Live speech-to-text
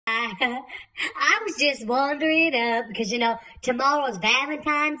I was just wondering, because tomorrow's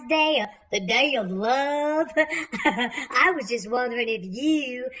Valentine's Day, the day of love. I was just wondering if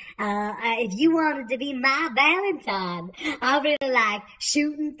you wanted to be my Valentine. I really like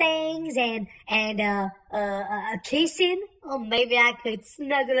shooting things and kissing. Or maybe I could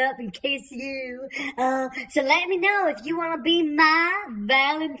snuggle up and kiss you. So let me know if you want to be my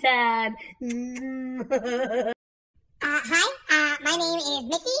Valentine. Hi, my name is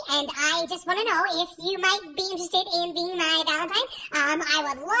Mickey, and I just want to know if you might be interested in being my Valentine. I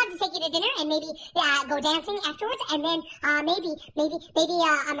would love to take you to dinner and maybe go dancing afterwards, and then maybe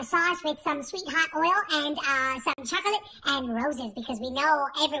a massage with some sweet hot oil and some chocolate and roses, because we know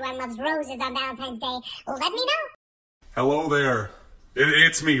everyone loves roses on Valentine's Day. Let me know. Hello there.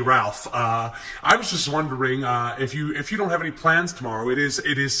 It's me, Ralph. I was just wondering if you don't have any plans tomorrow. It is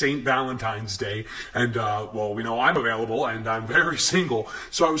St. Valentine's Day, and well, we know I'm available, and I'm very single.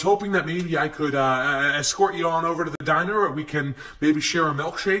 So I was hoping that maybe I could escort you on over to the diner, or we can maybe share a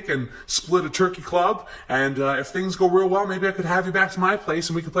milkshake and split a turkey club. And if things go real well, maybe I could have you back to my place,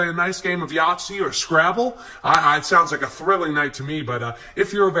 and we could play a nice game of Yahtzee or Scrabble. It sounds like a thrilling night to me. But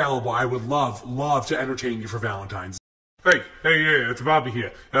if you're available, I would love to entertain you for Valentine's. Hey, yeah, it's Bobby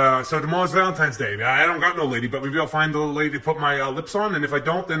here. So tomorrow's Valentine's Day. I don't got no lady, but maybe I'll find a little lady to put my lips on, and if I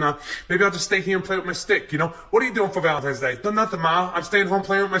don't, then maybe I'll just stay here and play with my stick, What are you doing for Valentine's Day? Nothing, Ma. I'm staying home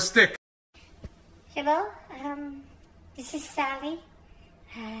playing with my stick. Hello, this is Sally.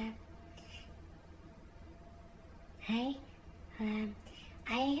 Hi, I'm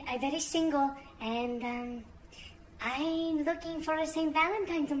very single, and I'm looking for a St.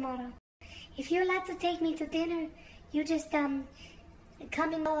 Valentine tomorrow. If you'd like to take me to dinner, you just come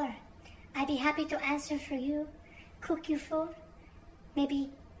in over. I'd be happy to answer for you, cook you food, maybe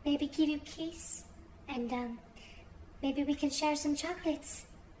give you a kiss, and maybe we can share some chocolates.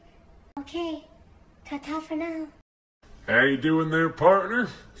 Okay, ta-ta for now. How you doing there, partner?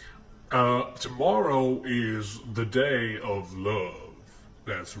 Tomorrow is the day of love.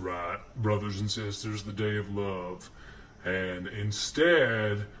 That's right, brothers and sisters, the day of love. And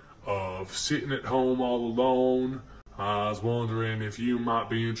instead of sitting at home all alone, I was wondering if you might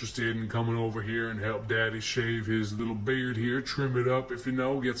be interested in coming over here and help Daddy shave his little beard here, trim it up if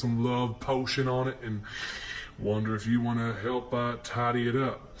get some love potion on it, and wonder if you want to help tidy it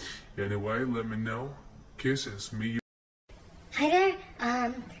up. Anyway, let me know. Kisses. Me. Hi there.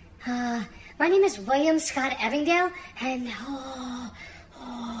 My name is William Scott Evingdale, and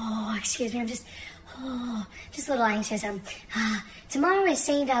excuse me, I'm just a little anxious. Tomorrow is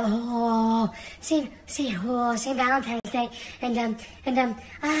Saint Valentine's Day, and I'm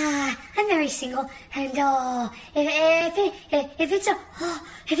very single, and if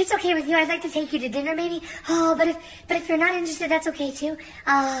it's okay with you, I'd like to take you to dinner, maybe. But if you're not interested, that's okay too.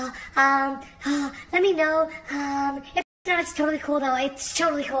 Let me know. If no, it's totally cool though. It's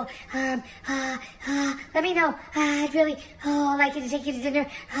totally cool. Let me know. I'd really like to take you to dinner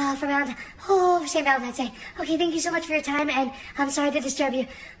for St. Valentine's Day. Okay, thank you so much for your time, and I'm sorry to disturb you.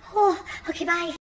 Okay, bye.